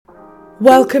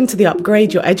Welcome to the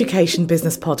Upgrade Your Education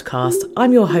Business podcast.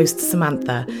 I'm your host,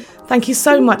 Samantha. Thank you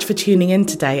so much for tuning in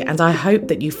today, and I hope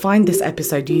that you find this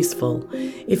episode useful.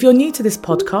 If you're new to this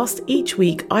podcast, each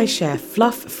week I share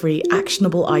fluff-free,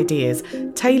 actionable ideas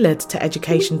tailored to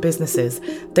education businesses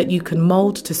that you can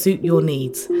mould to suit your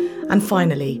needs. And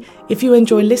finally, if you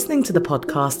enjoy listening to the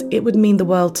podcast, it would mean the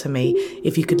world to me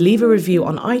if you could leave a review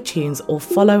on iTunes or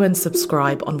follow and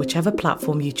subscribe on whichever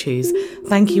platform you choose.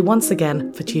 Thank you once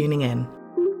again for tuning in.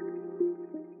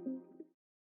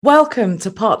 Welcome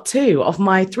to part 2 of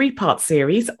my 3-part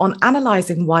series on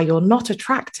analysing why you're not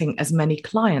attracting as many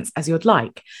clients as you'd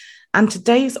like. And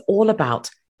today's all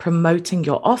about promoting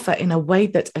your offer in a way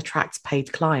that attracts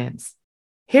paid clients.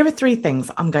 Here are 3 things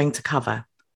I'm going to cover.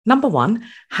 Number 1,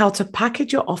 how to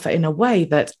package your offer in a way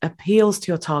that appeals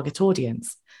to your target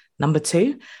audience. Number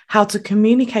 2, how to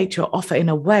communicate your offer in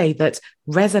a way that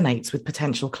resonates with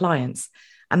potential clients.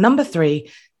 And number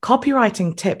 3,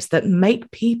 copywriting tips that make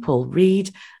people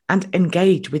read and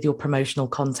engage with your promotional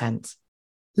content.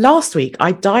 Last week,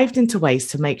 I dived into ways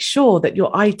to make sure that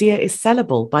your idea is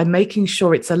sellable by making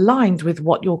sure it's aligned with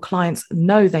what your clients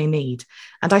know they need.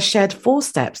 And I shared 4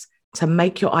 steps to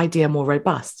make your idea more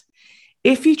robust.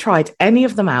 If you tried any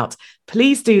of them out,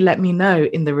 please do let me know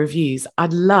in the reviews.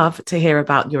 I'd love to hear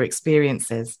about your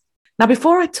experiences. Now,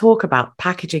 before I talk about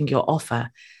packaging your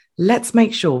offer, let's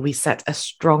make sure we set a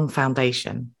strong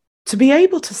foundation. To be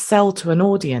able to sell to an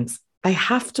audience, they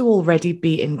have to already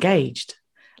be engaged.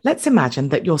 Let's imagine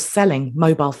that you're selling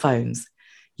mobile phones.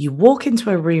 You walk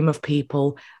into a room of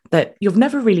people that you've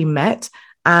never really met,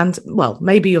 and well,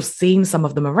 maybe you've seen some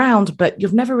of them around, but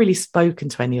you've never really spoken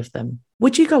to any of them.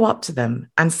 Would you go up to them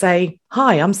and say,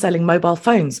 "Hi, I'm selling mobile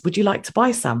phones. Would you like to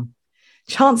buy some?"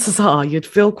 Chances are you'd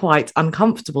feel quite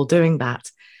uncomfortable doing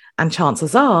that. And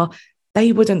chances are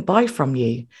they wouldn't buy from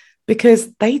you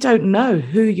because they don't know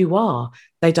who you are.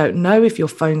 They don't know if your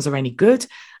phones are any good,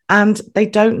 and they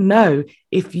don't know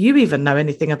if you even know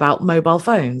anything about mobile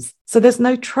phones. So there's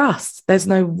no trust, there's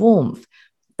no warmth,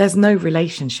 there's no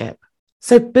relationship.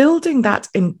 So building that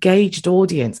engaged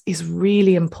audience is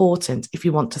really important if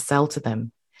you want to sell to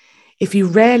them. If you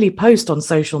rarely post on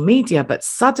social media, but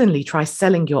suddenly try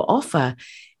selling your offer,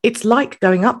 it's like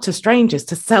going up to strangers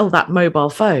to sell that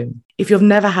mobile phone. If you've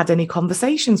never had any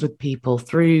conversations with people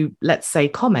through, let's say,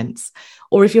 comments,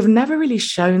 or if you've never really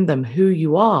shown them who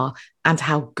you are and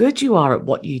how good you are at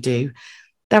what you do,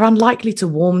 they're unlikely to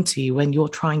warm to you when you're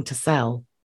trying to sell.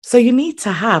 So you need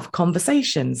to have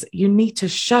conversations. You need to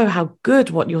show how good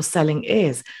what you're selling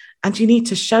is, and you need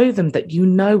to show them that you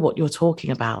know what you're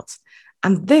talking about.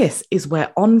 And this is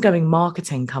where ongoing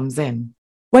marketing comes in.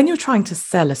 When you're trying to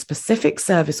sell a specific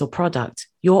service or product,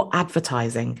 you're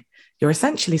advertising. You're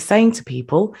essentially saying to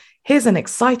people, "Here's an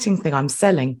exciting thing I'm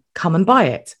selling, come and buy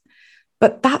it."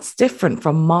 But that's different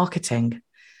from marketing.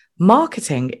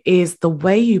 Marketing is the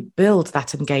way you build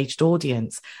that engaged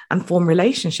audience and form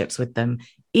relationships with them,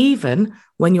 even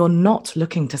when you're not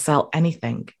looking to sell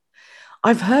anything.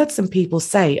 I've heard some people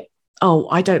say, "Oh,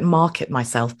 I don't market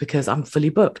myself because I'm fully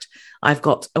booked. I've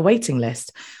got a waiting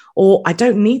list." Or "I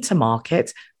don't need to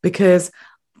market because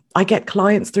I get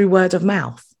clients through word of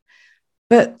mouth."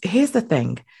 But here's the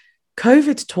thing.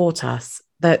 COVID taught us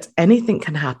that anything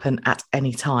can happen at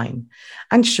any time.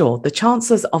 And sure, the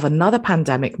chances of another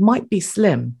pandemic might be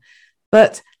slim,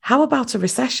 but how about a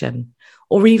recession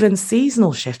or even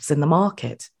seasonal shifts in the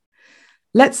market?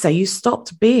 Let's say you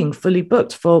stopped being fully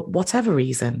booked for whatever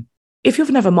reason. If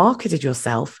you've never marketed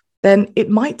yourself, then it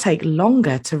might take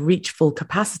longer to reach full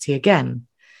capacity again.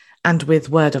 And with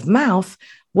word of mouth,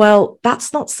 well,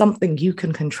 that's not something you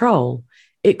can control.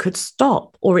 It could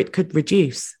stop or it could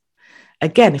reduce.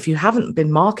 Again, if you haven't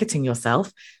been marketing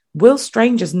yourself, will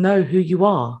strangers know who you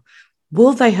are?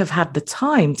 Will they have had the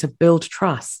time to build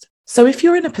trust? So if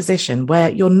you're in a position where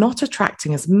you're not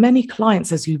attracting as many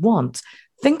clients as you want,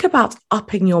 think about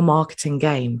upping your marketing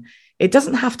game. It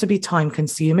doesn't have to be time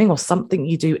consuming or something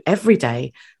you do every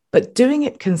day, but doing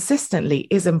it consistently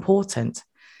is important.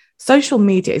 Social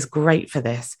media is great for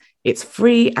this. It's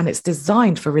free and it's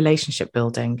designed for relationship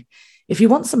building. If you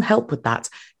want some help with that,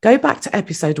 go back to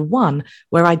episode 1,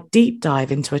 where I deep dive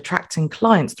into attracting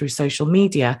clients through social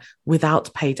media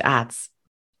without paid ads.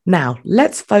 Now,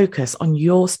 let's focus on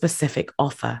your specific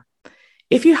offer.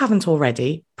 If you haven't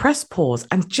already, press pause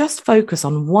and just focus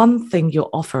on one thing you're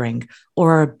offering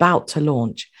or are about to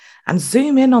launch, and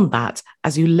zoom in on that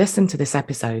as you listen to this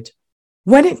episode.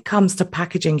 When it comes to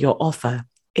packaging your offer,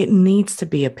 it needs to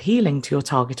be appealing to your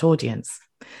target audience.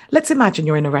 Let's imagine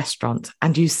you're in a restaurant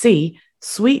and you see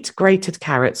sweet grated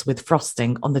carrots with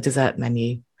frosting on the dessert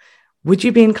menu. Would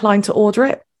you be inclined to order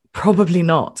it? Probably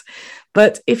not.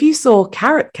 But if you saw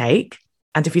carrot cake,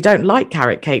 and if you don't like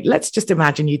carrot cake, let's just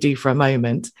imagine you do for a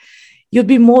moment, you'd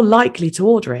be more likely to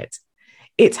order it.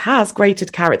 It has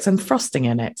grated carrots and frosting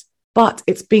in it, but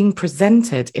it's being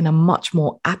presented in a much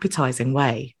more appetizing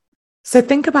way. So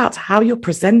think about how you're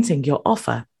presenting your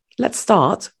offer. Let's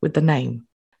start with the name.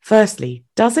 Firstly,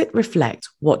 does it reflect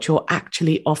what you're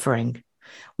actually offering?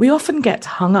 We often get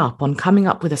hung up on coming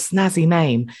up with a snazzy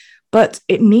name, but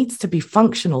it needs to be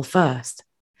functional first.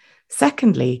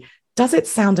 Secondly, does it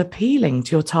sound appealing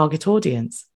to your target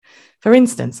audience? For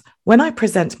instance, when I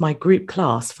present my group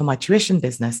class for my tuition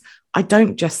business, I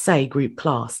don't just say group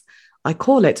class. I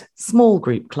call it small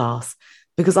group class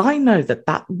because I know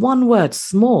that one word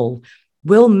small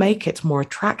will make it more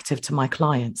attractive to my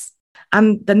clients.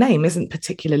 And the name isn't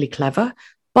particularly clever,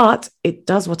 but it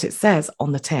does what it says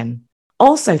on the tin.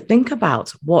 Also, think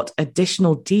about what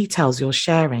additional details you're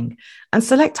sharing and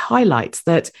select highlights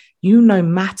that you know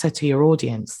matter to your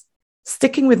audience.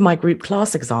 Sticking with my group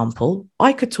class example,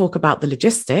 I could talk about the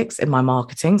logistics in my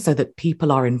marketing so that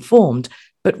people are informed,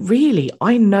 but really,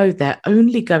 I know they're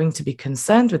only going to be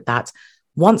concerned with that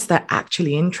once they're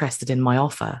actually interested in my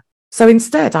offer. So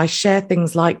instead, I share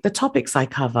things like the topics I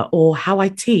cover or how I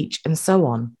teach and so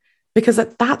on. Because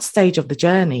at that stage of the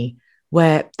journey,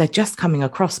 where they're just coming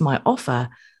across my offer,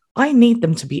 I need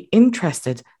them to be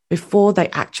interested before they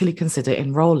actually consider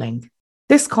enrolling.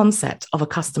 This concept of a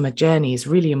customer journey is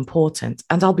really important,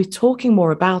 and I'll be talking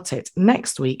more about it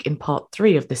next week in part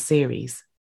 3 of this series.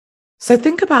 So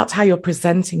think about how you're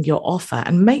presenting your offer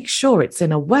and make sure it's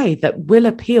in a way that will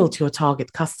appeal to your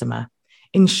target customer.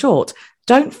 In short,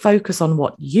 don't focus on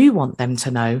what you want them to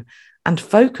know and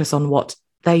focus on what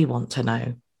they want to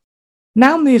know.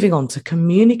 Now moving on to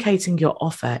communicating your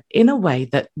offer in a way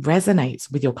that resonates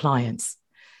with your clients.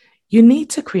 You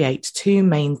need to create 2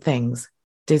 main things: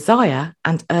 desire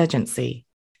and urgency.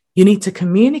 You need to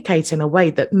communicate in a way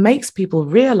that makes people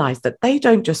realize that they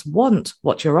don't just want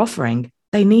what you're offering,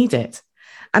 they need it.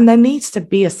 And there needs to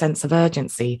be a sense of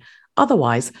urgency.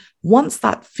 Otherwise, once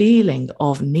that feeling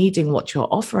of needing what you're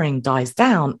offering dies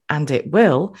down, and it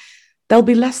will, they'll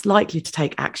be less likely to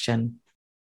take action.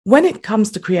 When it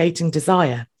comes to creating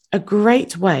desire, a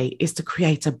great way is to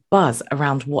create a buzz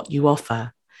around what you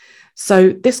offer. So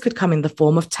this could come in the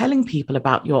form of telling people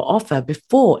about your offer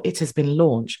before it has been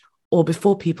launched or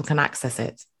before people can access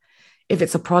it. If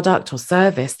it's a product or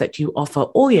service that you offer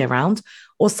all year round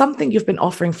or something you've been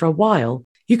offering for a while,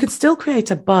 you could still create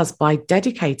a buzz by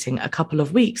dedicating a couple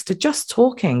of weeks to just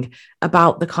talking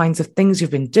about the kinds of things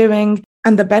you've been doing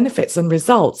and the benefits and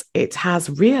results it has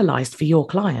realized for your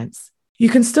clients. You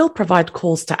can still provide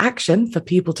calls to action for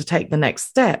people to take the next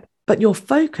step, but your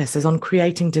focus is on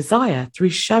creating desire through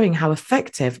showing how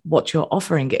effective what you're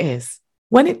offering is.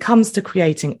 When it comes to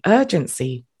creating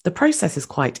urgency, the process is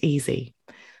quite easy.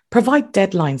 Provide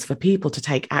deadlines for people to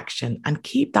take action and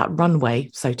keep that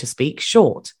runway, so to speak,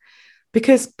 short,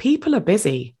 because people are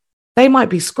busy. They might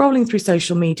be scrolling through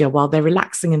social media while they're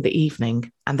relaxing in the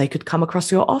evening, and they could come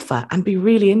across your offer and be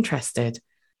really interested.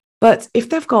 But if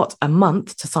they've got a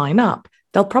month to sign up,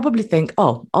 they'll probably think,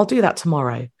 oh, I'll do that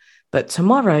tomorrow. But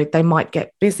tomorrow they might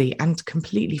get busy and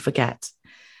completely forget.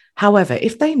 However,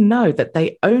 if they know that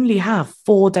they only have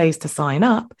 4 days to sign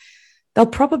up, they'll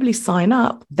probably sign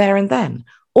up there and then,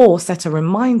 or set a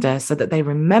reminder so that they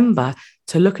remember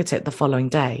to look at it the following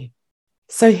day.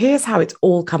 So here's how it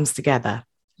all comes together.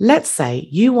 Let's say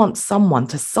you want someone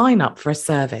to sign up for a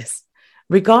service.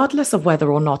 Regardless of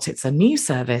whether or not it's a new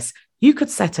service, you could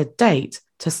set a date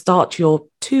to start your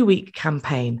 2-week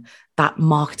campaign, that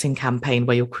marketing campaign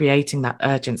where you're creating that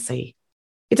urgency.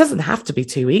 It doesn't have to be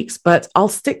 2 weeks, but I'll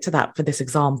stick to that for this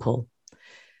example.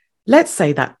 Let's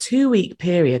say that 2-week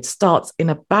period starts in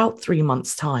about 3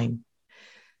 months' time.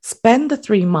 Spend the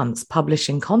 3 months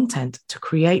publishing content to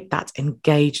create that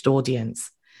engaged audience.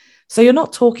 So you're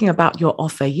not talking about your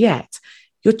offer yet.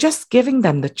 You're just giving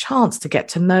them the chance to get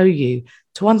to know you,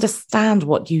 to understand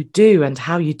what you do and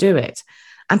how you do it,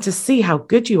 and to see how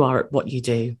good you are at what you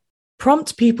do.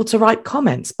 Prompt people to write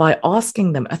comments by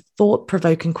asking them a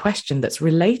thought-provoking question that's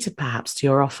related perhaps to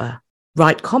your offer.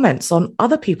 Write comments on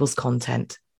other people's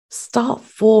content. Start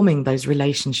forming those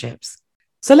relationships.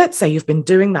 So let's say you've been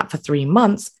doing that for 3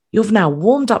 months. You've now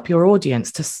warmed up your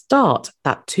audience to start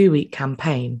that 2-week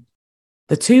campaign.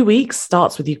 The 2 weeks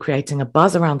starts with you creating a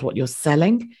buzz around what you're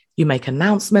selling. You make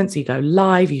announcements, you go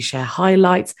live, you share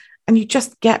highlights, and you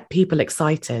just get people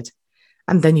excited.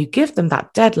 And then you give them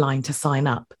that deadline to sign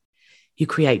up. You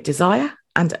create desire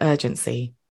and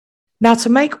urgency. Now, to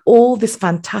make all this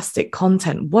fantastic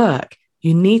content work,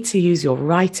 you need to use your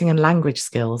writing and language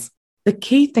skills. The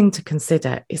key thing to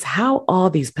consider is how are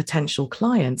these potential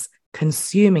clients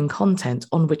consuming content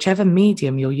on whichever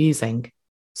medium you're using.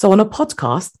 So on a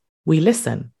podcast, we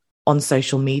listen. On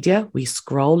social media, we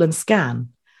scroll and scan.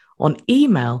 On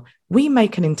email, we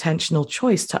make an intentional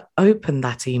choice to open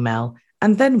that email,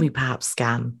 and then we perhaps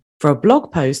scan. For a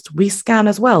blog post, we scan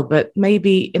as well, but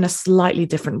maybe in a slightly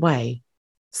different way.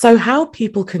 So how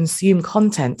people consume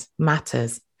content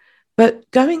matters. But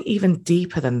going even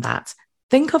deeper than that,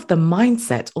 think of the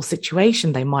mindset or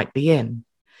situation they might be in.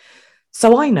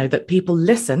 So I know that people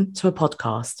listen to a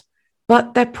podcast,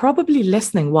 but they're probably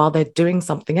listening while they're doing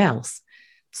something else.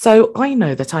 So I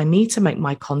know that I need to make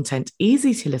my content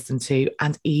easy to listen to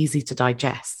and easy to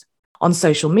digest. On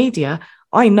social media,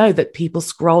 I know that people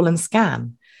scroll and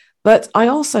scan, but I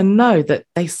also know that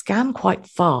they scan quite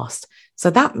fast. So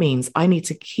that means I need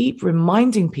to keep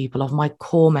reminding people of my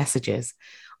core messages.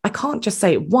 I can't just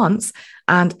say it once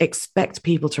and expect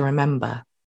people to remember.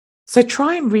 So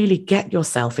try and really get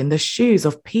yourself in the shoes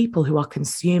of people who are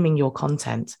consuming your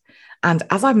content. And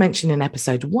as I mentioned in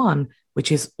episode 1,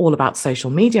 which is all about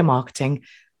social media marketing,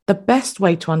 the best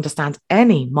way to understand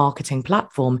any marketing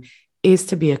platform is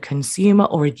to be a consumer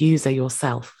or a user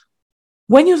yourself.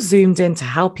 When you're zoomed into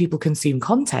how people consume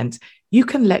content, you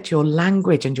can let your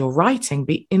language and your writing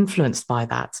be influenced by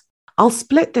that. I'll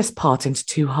split this part into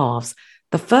 2 halves.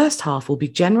 The first half will be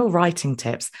general writing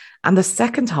tips, and the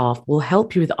second half will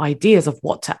help you with ideas of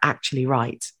what to actually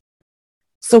write.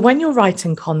 So when you're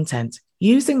writing content,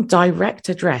 using direct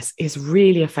address is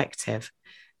really effective.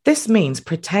 This means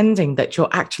pretending that you're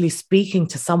actually speaking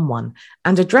to someone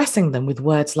and addressing them with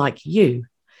words like you.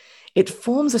 It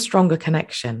forms a stronger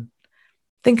connection.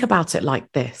 Think about it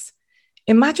like this.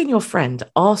 Imagine your friend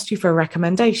asked you for a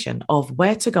recommendation of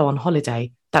where to go on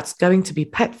holiday that's going to be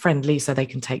pet friendly so they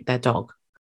can take their dog.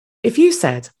 If you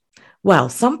said, well,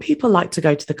 some people like to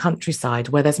go to the countryside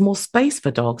where there's more space for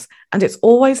dogs, and it's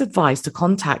always advised to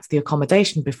contact the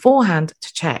accommodation beforehand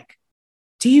to check.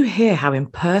 Do you hear how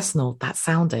impersonal that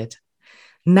sounded?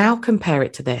 Now compare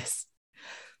it to this.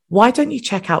 Why don't you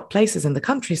check out places in the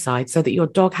countryside so that your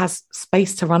dog has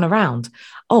space to run around?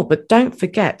 Oh, but don't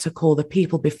forget to call the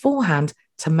people beforehand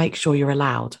to make sure you're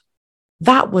allowed.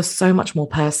 That was so much more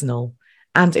personal.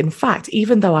 And in fact,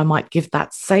 even though I might give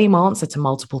that same answer to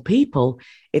multiple people,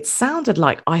 it sounded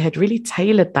like I had really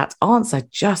tailored that answer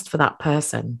just for that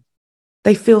person.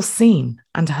 They feel seen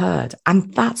and heard,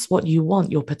 and that's what you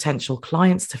want your potential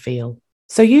clients to feel.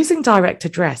 So using direct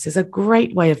address is a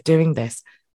great way of doing this,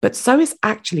 but so is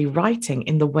actually writing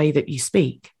in the way that you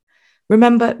speak.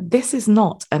 Remember, this is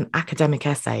not an academic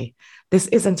essay. This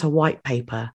isn't a white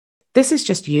paper. This is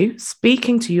just you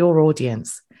speaking to your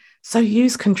audience. So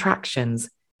use contractions.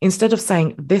 Instead of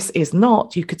saying this is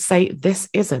not, you could say this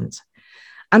isn't.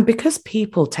 And because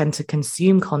people tend to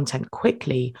consume content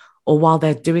quickly or while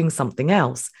they're doing something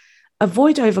else,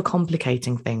 avoid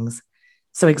overcomplicating things.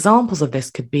 So examples of this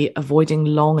could be avoiding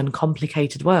long and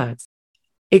complicated words.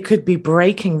 It could be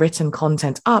breaking written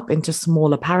content up into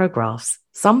smaller paragraphs.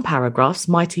 Some paragraphs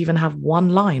might even have 1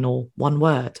 line or 1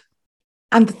 word.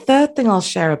 And the third thing I'll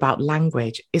share about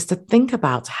language is to think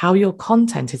about how your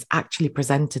content is actually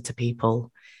presented to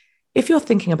people. If you're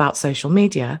thinking about social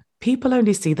media, people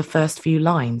only see the first few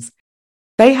lines.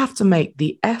 They have to make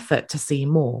the effort to see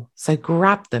more, so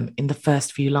grab them in the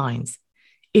first few lines.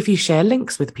 If you share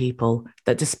links with people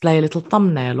that display a little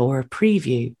thumbnail or a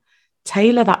preview,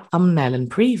 tailor that thumbnail and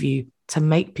preview to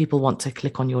make people want to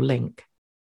click on your link.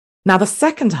 Now, the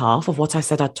second half of what I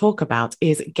said I'd talk about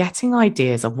is getting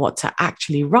ideas of what to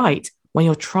actually write when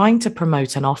you're trying to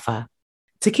promote an offer.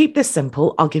 To keep this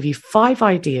simple, I'll give you 5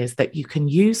 ideas that you can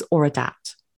use or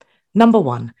adapt. Number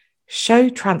 1, show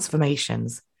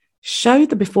transformations. Show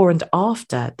the before and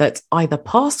after that either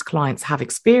past clients have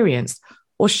experienced,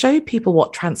 or show people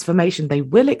what transformation they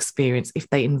will experience if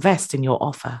they invest in your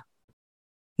offer.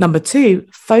 Number 2,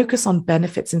 focus on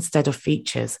benefits instead of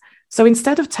features. So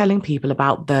instead of telling people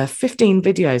about the 15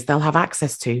 videos they'll have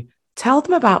access to, tell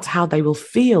them about how they will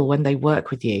feel when they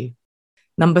work with you.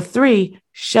 Number 3,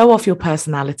 show off your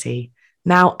personality.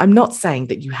 Now, I'm not saying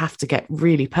that you have to get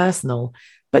really personal,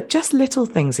 but just little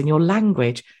things in your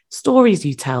language, stories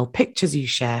you tell, pictures you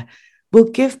share, will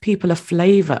give people a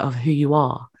flavor of who you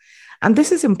are. And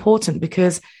this is important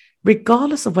because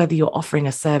regardless of whether you're offering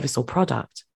a service or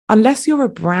product, unless you're a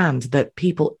brand that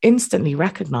people instantly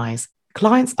recognize,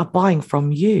 clients are buying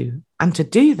from you. And to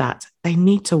do that, they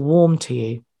need to warm to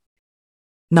you.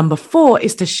 Number 4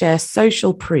 is to share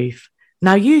social proof.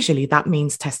 Now, usually that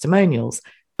means testimonials,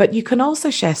 but you can also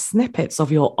share snippets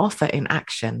of your offer in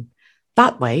action.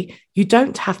 That way, you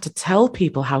don't have to tell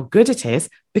people how good it is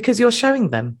because you're showing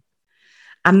them.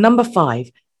 And number 5,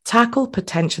 tackle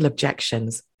potential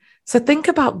objections. So think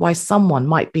about why someone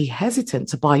might be hesitant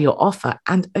to buy your offer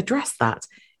and address that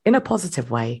in a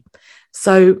positive way.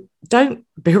 So don't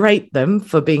berate them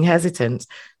for being hesitant,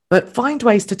 but find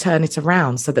ways to turn it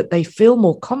around so that they feel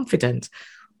more confident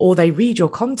or they read your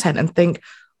content and think,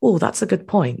 oh, that's a good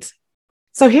point.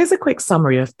 So here's a quick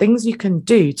summary of things you can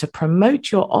do to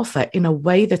promote your offer in a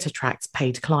way that attracts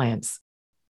paid clients.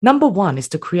 Number one is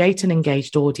to create an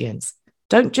engaged audience.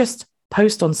 Don't just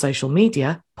post on social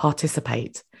media,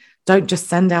 participate. Don't just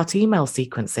send out email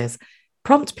sequences.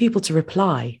 Prompt people to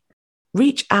reply.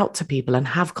 Reach out to people and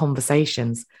have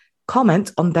conversations.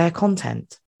 Comment on their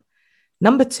content.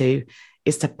 Number two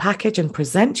is to package and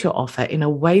present your offer in a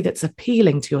way that's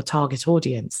appealing to your target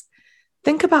audience.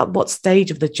 Think about what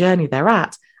stage of the journey they're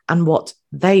at and what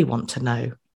they want to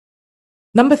know.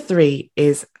 Number three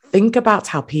is think about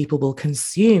how people will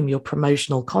consume your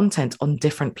promotional content on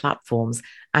different platforms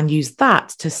and use that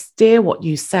to steer what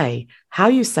you say, how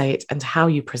you say it, and how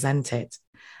you present it.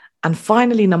 And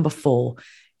finally, number four,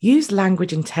 use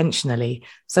language intentionally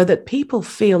so that people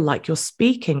feel like you're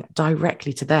speaking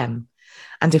directly to them.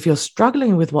 And if you're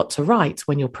struggling with what to write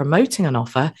when you're promoting an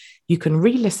offer, you can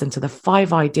re-listen to the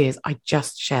 5 ideas I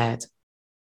just shared.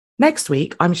 Next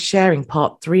week, I'm sharing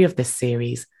part 3 of this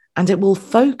series, and it will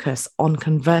focus on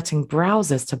converting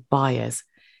browsers to buyers.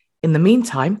 In the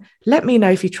meantime, let me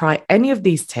know if you try any of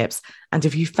these tips, and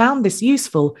if you found this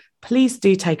useful, please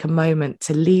do take a moment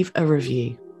to leave a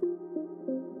review.